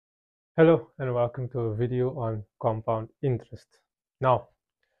Hello and welcome to a video on compound interest. Now,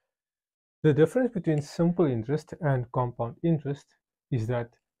 the difference between simple interest and compound interest is that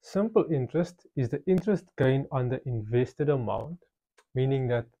simple interest is the interest gained on the invested amount, meaning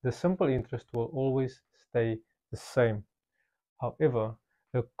that the simple interest will always stay the same. However,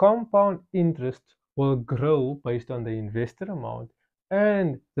 the compound interest will grow based on the invested amount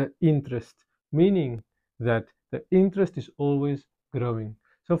and the interest, meaning that the interest is always growing.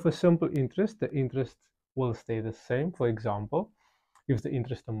 So for simple interest, the interest will stay the same. For example, if the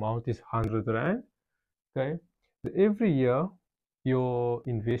interest amount is 100 Rand, okay, every year your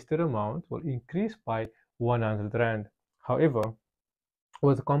invested amount will increase by 100 Rand. However,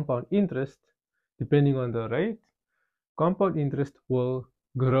 with compound interest, depending on the rate, compound interest will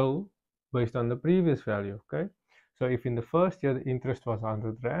grow based on the previous value. Okay, so if in the first year the interest was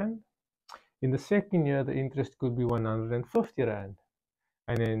 100 Rand, in the second year the interest could be 150 Rand,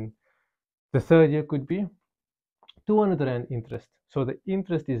 and then the third year could be 200 Rand interest. So the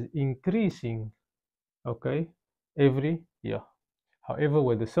interest is increasing, okay, every year. However,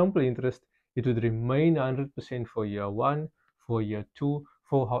 with the simple interest, it would remain 100% for year one, for year two,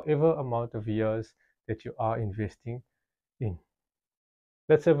 for however amount of years that you are investing in.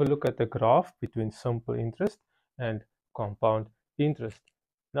 Let's have a look at the graph between simple interest and compound interest.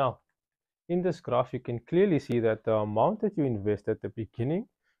 Now, in this graph, you can clearly see that the amount that you invest at the beginning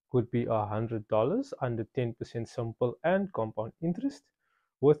could be $100 under 10% simple and compound interest,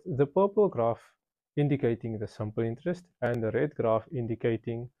 with the purple graph indicating the simple interest and the red graph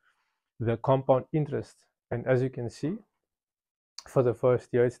indicating the compound interest. And as you can see, for the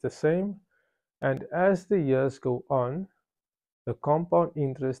first year, it's the same. And as the years go on, the compound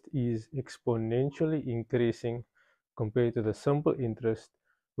interest is exponentially increasing compared to the simple interest,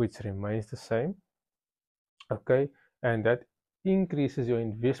 which remains the same. Okay, and that increases your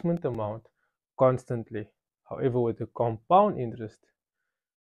investment amount constantly. However, with the compound interest,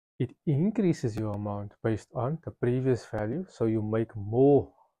 it increases your amount based on the previous value, so you make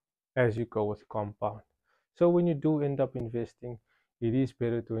more as you go with compound. So when you do end up investing, it is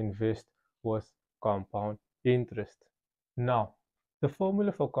better to invest with compound interest. Now, the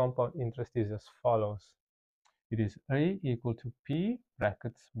formula for compound interest is as follows. It is A equal to P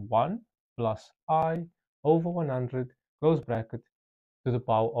brackets 1 plus I over 100 close bracket to the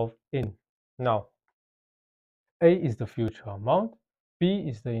power of N. Now, A is the future amount, P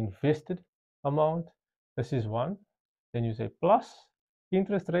is the invested amount, this is 1. Then you say plus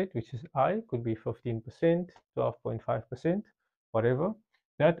interest rate, which is I, could be 15%, 12.5%, whatever.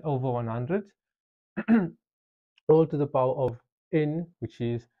 That over 100 all to the power of N, which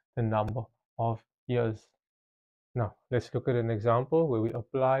is the number of years. Now, let's look at an example where we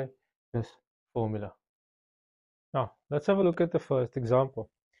apply this formula. Now, let's have a look at the first example.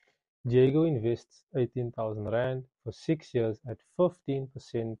 Diego invests 18,000 Rand for 6 years at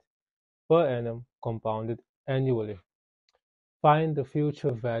 15% per annum compounded annually. Find the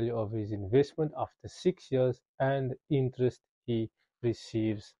future value of his investment after 6 years and the interest he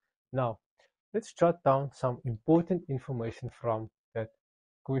receives. Now, let's jot down some important information from that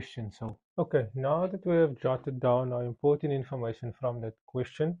question. So, okay, now that we have jotted down our important information from that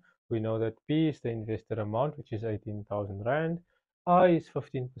question, we know that P is the invested amount, which is 18,000 Rand. I is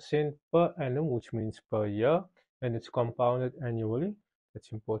 15% per annum, which means per year, and it's compounded annually.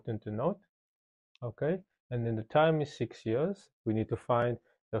 That's important to note. Okay, and then the time is 6 years. We need to find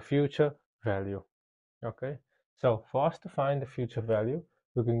the future value. Okay, so for us to find the future value,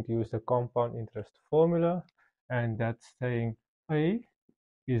 we're going to use the compound interest formula, and that's saying A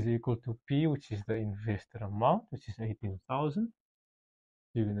is equal to P, which is the invested amount, which is 18,000.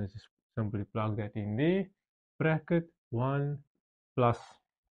 You're going to just simply plug that in there. Bracket 1 plus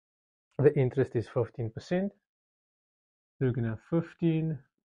the interest is 15%. So you're going to have 15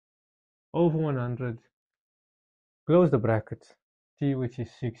 over 100. Close the bracket. T, which is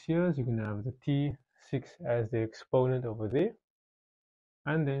 6 years, you're going to have the T6 as the exponent over there.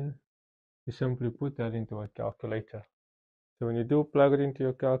 And then you simply put that into a calculator. So when you do plug it into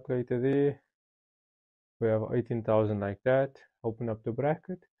your calculator there, we have 18,000 like that. Open up the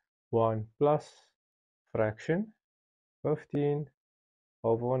bracket. 1 plus fraction 15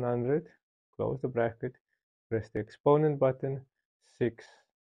 over 100. Close the bracket. Press the exponent button. 6.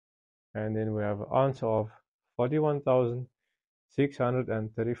 And then we have an answer of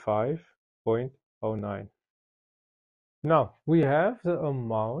 41,635.09. Now we have the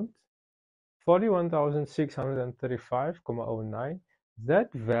amount 41,635.09.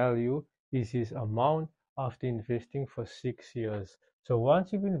 That value is his amount after investing for 6 years. So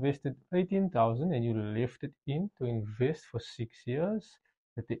once you've invested 18,000 and you left it in to invest for 6 years,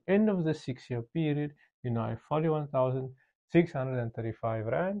 At the end of the 6-year period, you now have 41,635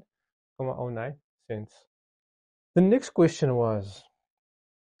 Rand, 09 cents. The next question was,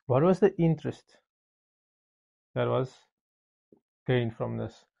 what was the interest that was gained from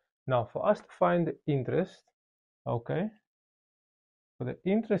this? Now, for us to find the interest, okay, so the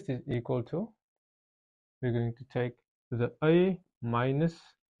interest is equal to, we're going to take the A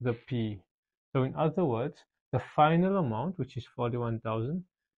minus the P. So in other words, the final amount, which is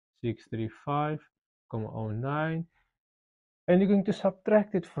 41,635,09, and you're going to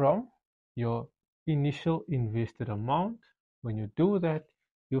subtract it from your initial invested amount. When you do that,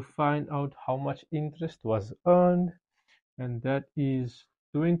 you find out how much interest was earned, and that is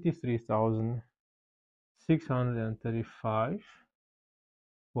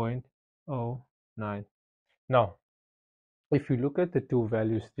 23,635.09. Now, if you look at the two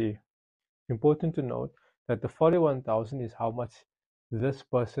values there, important to note that the 41,000 is how much this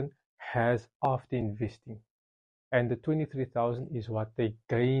person has after investing, and the 23,000 is what they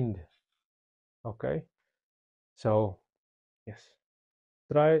gained. Okay, so yes,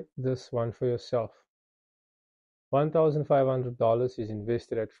 try this one for yourself. $1,500 is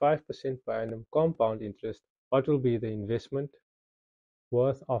invested at 5% per annum compound interest. What will be the investment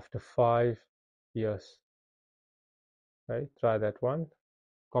worth after 5 years? Okay, try that one.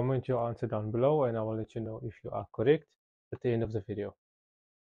 Comment your answer down below and I will let you know if you are correct at the end of the video.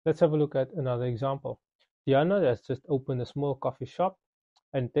 Let's have a look at another example. Diana has just opened a small coffee shop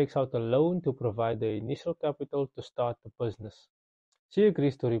and takes out a loan to provide the initial capital to start the business. She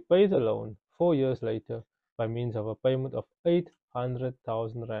agrees to repay the loan 4 years later by means of a payment of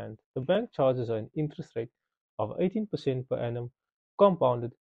 800,000 Rand. The bank charges her an interest rate of 18% per annum,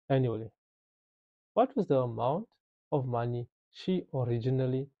 compounded annually. What was the amount of money she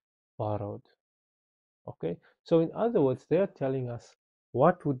originally borrowed? Okay, so in other words, they are telling us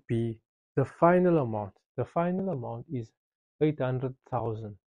what would be the final amount. The final amount is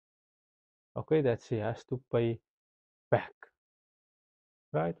 800,000. Okay, that she has to pay back,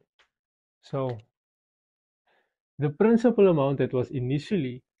 right? So the principal amount that was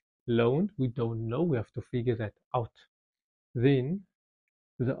initially loaned, we don't know. We have to figure that out. Then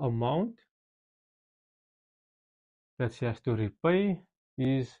the amount that she has to repay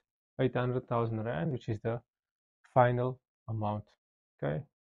is 800,000 Rand, which is the final amount. Okay.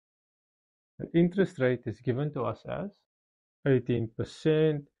 The interest rate is given to us as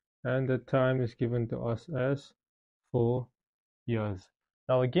 18%, and the time is given to us as 4 years.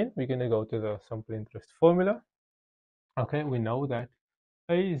 Now again, we're going to go to the simple interest formula. Okay, we know that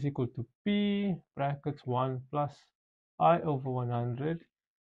A is equal to P brackets 1 plus I over 100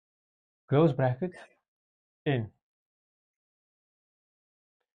 close bracket N.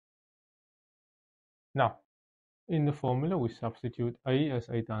 Now, in the formula, we substitute A as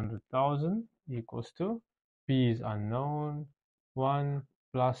 800,000 equals to P is unknown, 1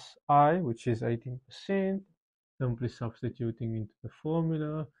 plus I, which is 18%, simply substituting into the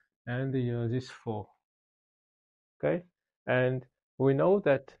formula, and the years is 4. Okay, and we know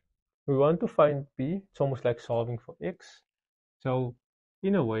that we want to find P. It's almost like solving for X. So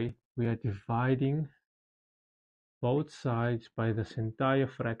in a way, we are dividing both sides by this entire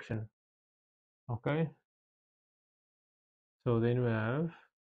fraction. Okay, so then we have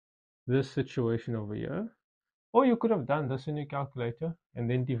this situation over here, or you could have done this in your calculator and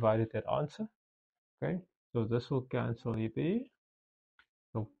then divided that answer. Okay, so this will cancel here,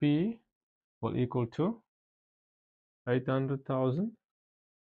 so P will equal to 800,000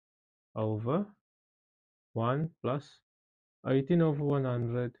 over 1 plus 18 over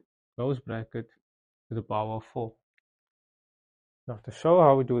 100 close bracket to the power of 4. Now to show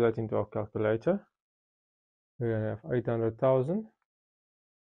how we do that into our calculator, we're going to have 800,000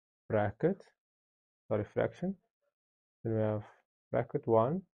 bracket, sorry, fraction, then we have bracket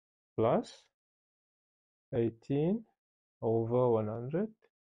 1 plus 18 over 100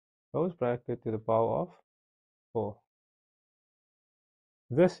 close bracket to the power of 4.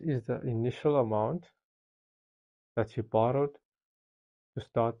 This is the initial amount that she borrowed to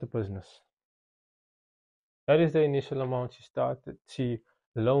start the business. That is the initial amount she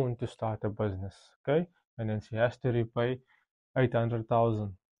loaned to start a business. Okay, and then she has to repay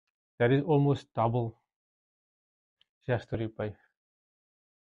 800,000. That is almost double she has to repay.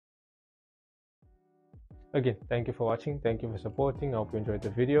 Again, thank you for watching. Thank you for supporting. I hope you enjoyed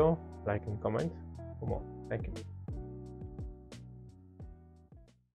the video. Like and comment for more. Thank you.